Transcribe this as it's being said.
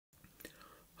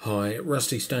Hi,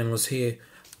 Rusty Stainless here.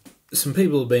 Some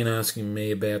people have been asking me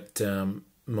about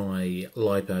my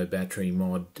LiPo battery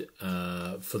mod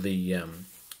for the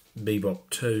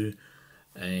Bebop-2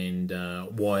 and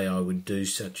why I would do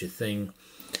such a thing.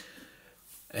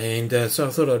 And so I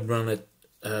thought I'd run it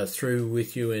through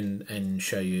with you and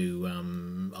show you.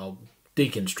 I'll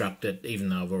deconstruct it, even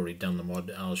though I've already done the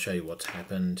mod. I'll show you what's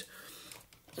happened.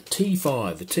 A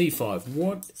T5,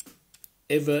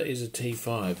 whatever is a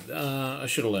T5? I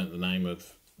should have learnt the name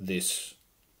of this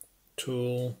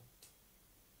tool,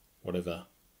 whatever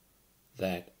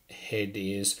that head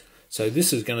is. So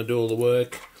this is going to do all the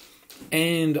work,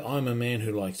 and I'm a man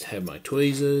who likes to have my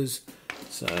tweezers,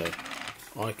 so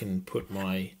I can put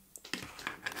my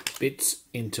bits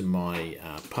into my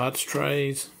parts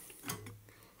trays.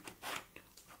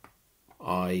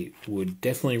 I would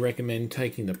definitely recommend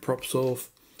taking the props off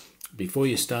before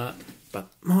you start, but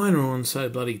mine are on so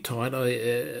bloody tight.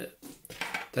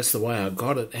 That's the way I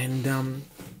got it, and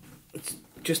it's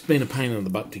just been a pain in the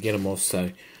butt to get them off.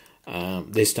 So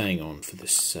they're staying on for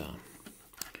this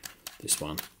this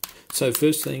one. So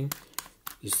first thing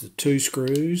is the two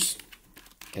screws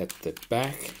at the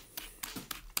back.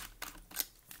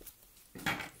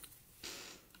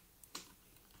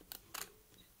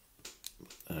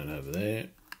 And over there,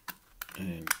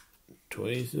 and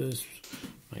tweezers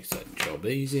makes that job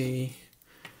easy.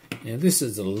 Now this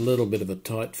is a little bit of a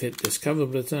tight fit, this cover,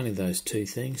 but it's only those two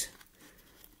things,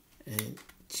 and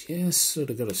just sort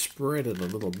of got to spread it a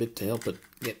little bit to help it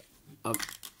get up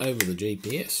over the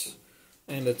GPS,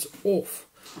 and it's off.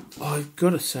 I've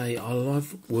got to say, I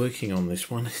love working on this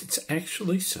one. It's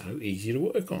actually so easy to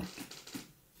work on.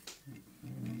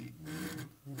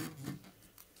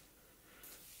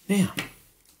 Now,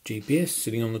 GPS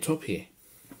sitting on the top here.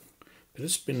 Better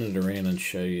spin it around and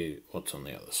show you what's on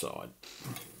the other side.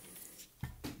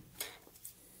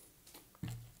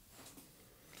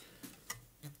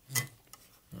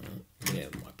 Yeah,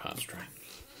 my parts tray.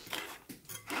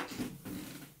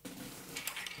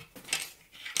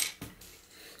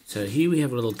 So here we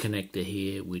have a little connector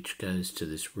here which goes to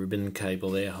this ribbon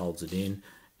cable there, holds it in,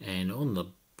 and on the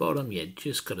bottom you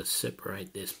just got to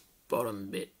separate this bottom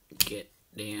bit, get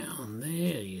down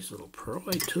there, use a little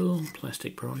pry tool,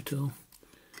 plastic pry tool,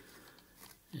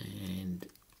 and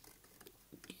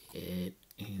get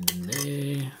in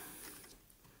there.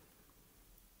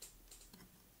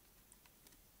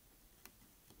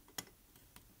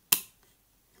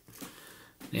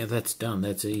 Now that's done,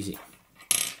 that's easy.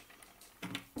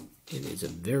 It is a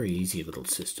very easy little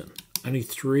system. Only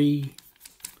three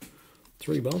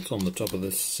bolts on the top of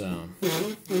this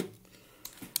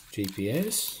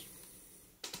GPS.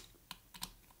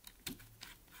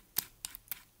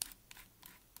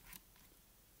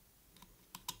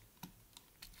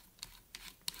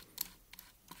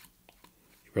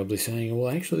 You're probably saying,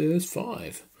 well, actually there's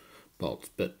 5 bolts,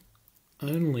 but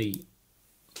only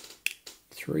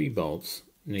 3 bolts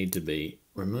need to be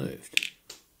removed,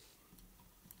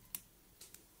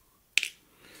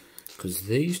 because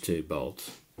these 2 bolts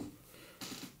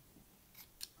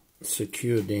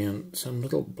secure down some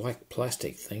little black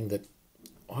plastic thing that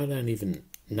I don't even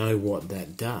know what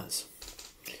that does.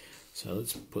 So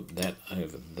let's put that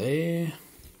over there.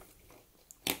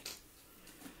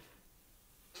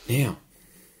 Now,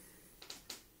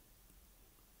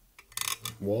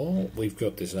 while we've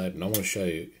got this open, I want to show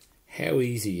you how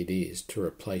easy it is to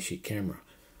replace your camera.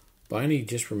 By only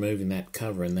just removing that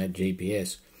cover and that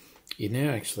GPS, you're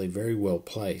now actually very well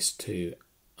placed to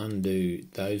undo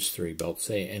those 3 bolts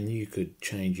there, and you could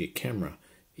change your camera.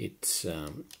 It's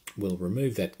will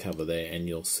remove that cover there, and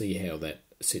you'll see how that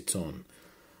sits on.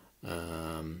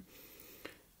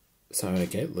 So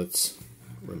okay, let's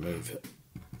remove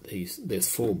these. There's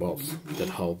 4 bolts that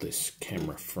hold this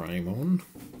camera frame on.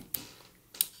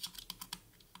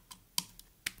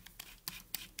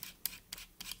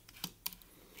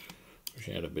 Wish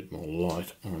I had a bit more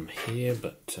light on here,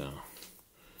 but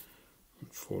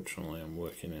unfortunately I'm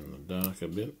working in the dark a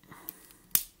bit.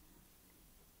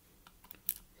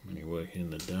 When you work in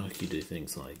the dark, you do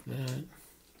things like that.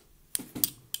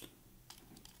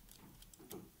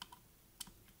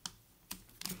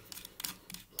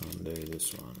 Undo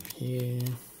this one here.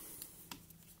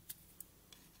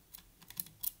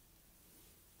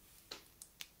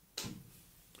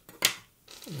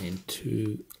 And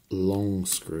 2 long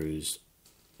screws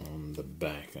on the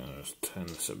back. I'll just turn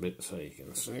this a bit so you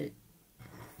can see.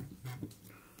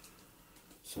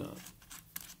 So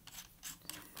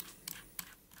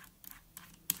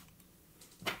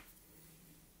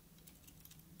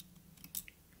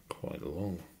quite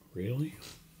long, really.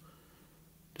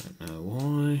 Don't know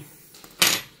why.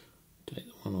 Take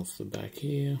the one off the back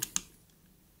here.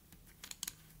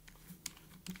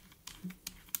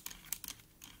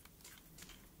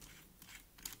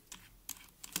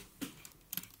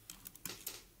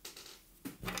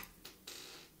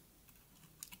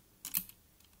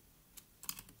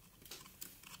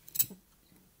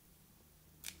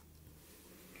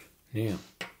 Now,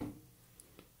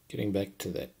 getting back to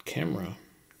that camera,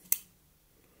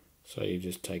 so you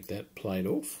just take that plate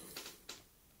off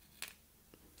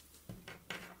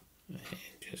and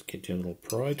just get your little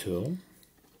pry tool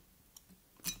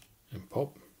and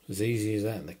pop. As easy as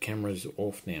that, and the camera's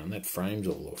off now and that frame's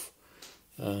all off.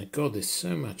 God, there's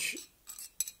so much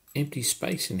empty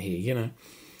space in here. You know,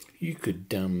 you could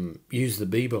use the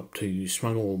Bebop to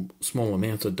smuggle small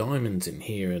amounts of diamonds in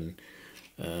here and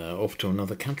off to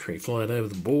another country, fly it over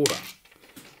the border.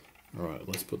 Alright,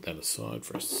 let's put that aside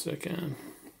for a second.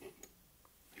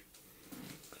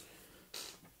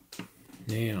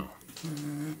 Now,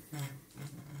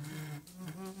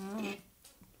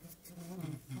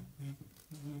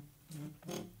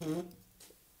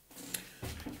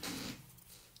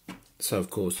 so of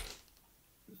course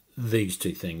these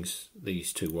two things,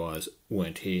 these two wires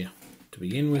weren't here to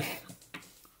begin with.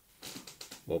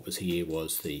 What was here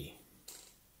was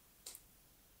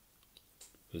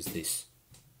this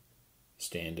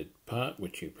standard part,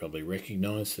 which you probably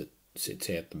recognise, that sits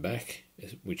out the back,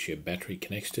 which your battery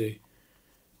connects to,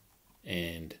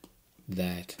 and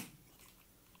that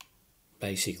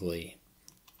basically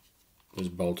was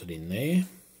bolted in there.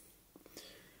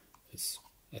 It's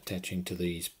attaching to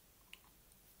these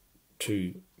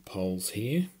two poles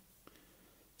here,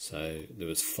 so there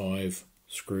was 5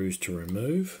 screws to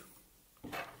remove,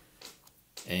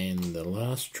 and the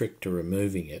last trick to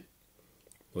removing it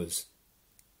was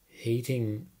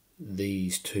heating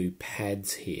these 2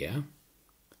 pads here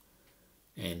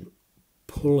and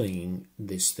pulling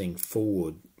this thing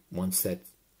forward. Once that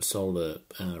solder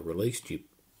released, you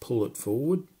pull it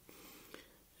forward,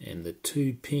 and the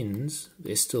 2 pins,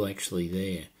 they're still actually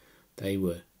there. They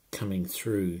were coming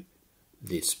through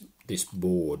this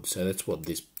board, so that's what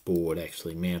this board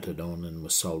actually mounted on and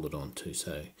was soldered onto.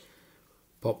 So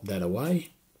pop that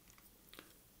away,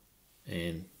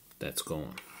 and that's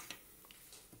gone.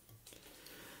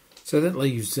 So that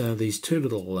leaves these 2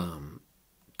 little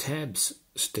tabs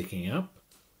sticking up,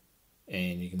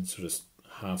 and you can sort of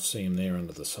half see them there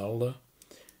under the solder,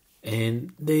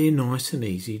 and they're nice and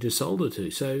easy to solder to,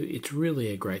 so it's really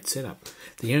a great setup.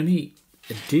 The only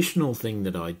additional thing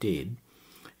that I did,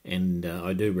 and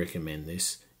I do recommend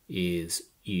this, is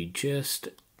you just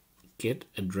get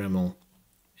a Dremel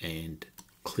and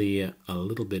clear a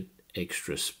little bit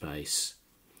extra space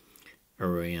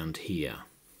around here.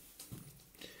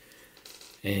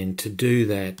 And to do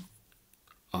that,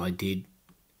 I did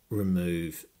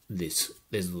remove this.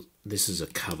 This is a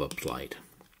cover plate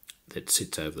that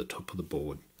sits over the top of the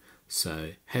board.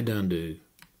 So had to undo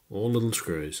all little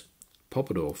screws, pop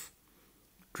it off,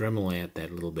 Dremel out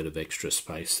that little bit of extra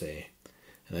space there.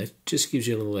 And that just gives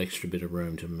you a little extra bit of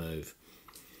room to move.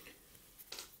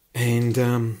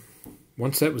 And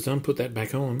once that was done, put that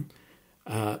back on.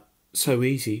 So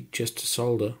easy just to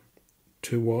solder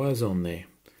 2 wires on there.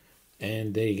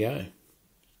 And there you go.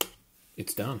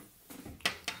 It's done.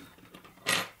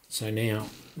 So now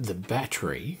the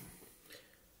battery,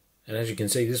 and as you can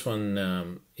see, this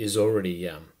one is already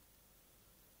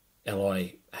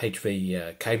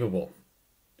LIHV capable,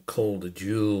 called a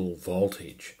dual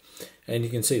voltage. And you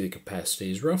can see the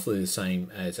capacity is roughly the same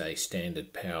as a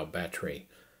standard power battery.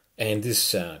 And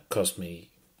this cost me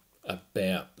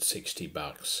about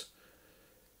 $60.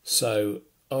 So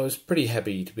I was pretty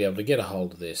happy to be able to get a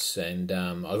hold of this, and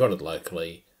I got it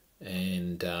locally,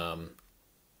 and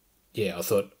yeah, I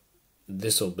thought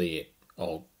this will be it.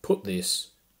 I'll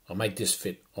make this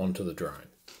fit onto the drone.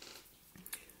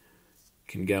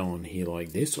 Can go on here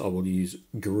like this. I will use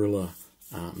Gorilla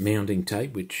mounting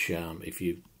tape, which if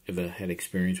you've ever had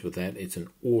experience with that, it's an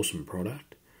awesome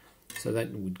product. So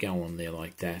that would go on there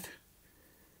like that,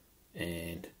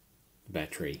 and the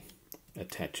battery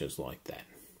attaches like that.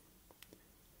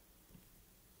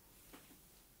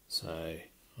 So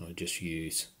I just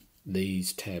use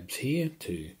these tabs here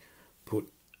to put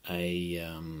a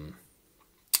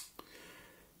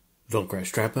Velcro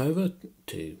strap over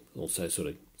to also sort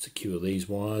of secure these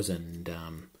wires and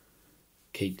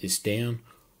keep this down.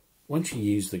 Once you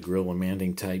use the Gorilla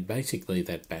mounting tape, basically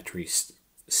that battery's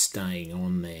staying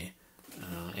on there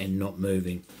and not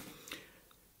moving.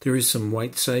 There is some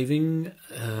weight saving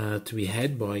to be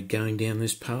had by going down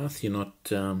this path. You're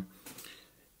not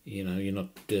you're not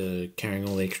carrying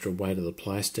all the extra weight of the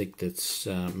plastic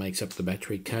that makes up the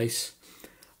battery case.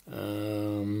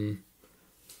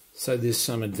 So there's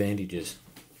some advantages.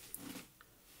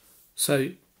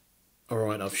 So,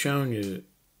 alright, I've shown you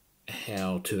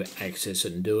how to access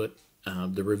it and do it.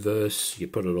 The reverse, you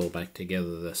put it all back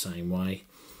together the same way.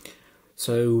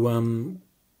 So,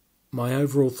 my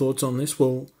overall thoughts on this,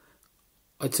 well,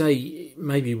 I'd say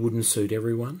maybe it wouldn't suit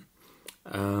everyone.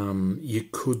 You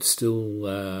could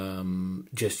still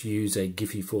just use a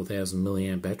Giphy 4000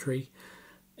 milliamp battery,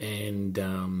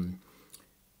 and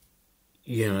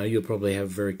you know, you'll probably have a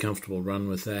very comfortable run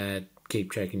with that.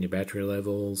 Keep checking your battery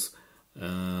levels.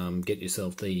 Get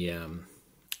yourself the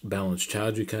balanced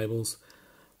charger cables.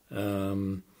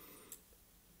 But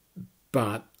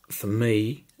for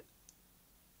me,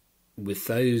 with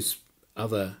those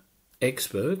other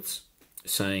experts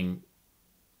saying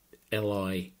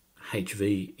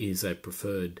LIHV is a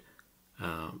preferred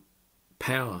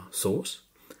power source,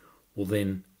 well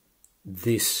then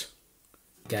this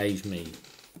gave me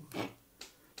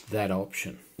that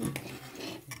option.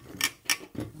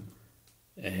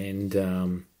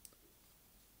 And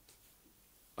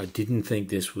I didn't think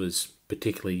this was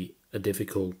particularly a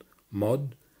difficult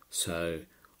mod, so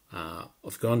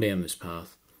I've gone down this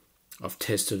path. I've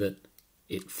tested it,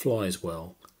 it flies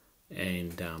well,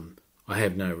 and I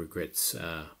have no regrets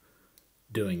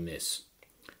doing this.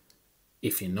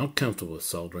 If you're not comfortable with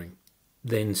soldering,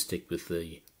 then stick with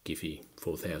the Giphy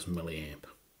 4000 milliamp.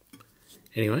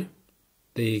 Anyway,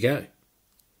 there you go.